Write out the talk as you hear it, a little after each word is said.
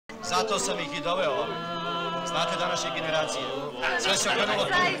Zato sam ih i doveo. Znate današnje generacije. Sve se okrenulo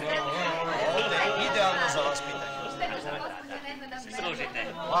tu. Ovdje je idealno za vaspitanje.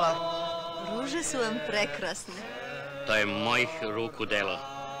 Služite. Hvala. Ruže su vam prekrasne. To je mojih ruku delo.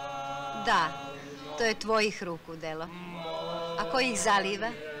 Da, to je tvojih ruku delo. A ko ih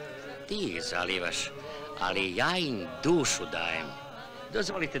zaliva? Ti ih zalivaš, ali ja im dušu dajem.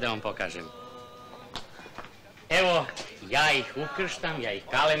 Dozvolite da vam pokažem. Evo, ja ih ukrštam, ja ih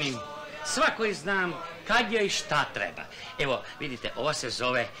kalemim. Svako ih znam kad joj šta treba. Evo, vidite, ovo se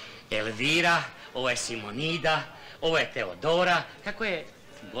zove Elvira, ovo je Simonida, ovo je Teodora. Kako je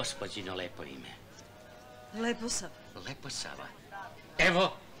gospođino lepo ime? Leposava. Leposava.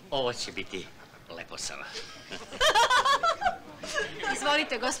 Evo, ovo će biti Leposava.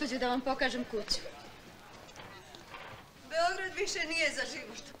 Izvolite, gospođo, da vam pokažem kuću. Beograd više nije za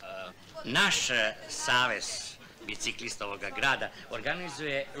život. Naš savez biciklista ovoga grada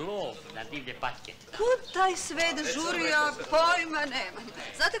organizuje lov na divlje patke. Kud taj svet žuri, ja pojma nemam.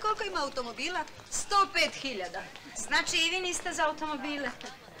 Znate koliko ima automobila? 105.000. Znači i vi niste za automobile?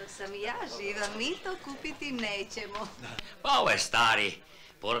 Dok sam i ja živa, mi to kupiti nećemo. Pa ovo je stari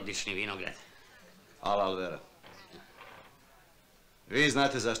porodični vinograd. Ala, Alvera. Vi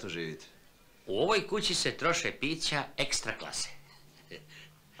znate zašto živite? U ovoj kući se troše pića ekstra klase.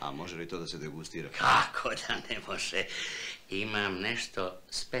 A može li to da se degustira? Kako da ne može? Imam nešto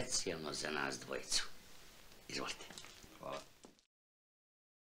specijalno za nas dvojicu. Izvolite. Hvala.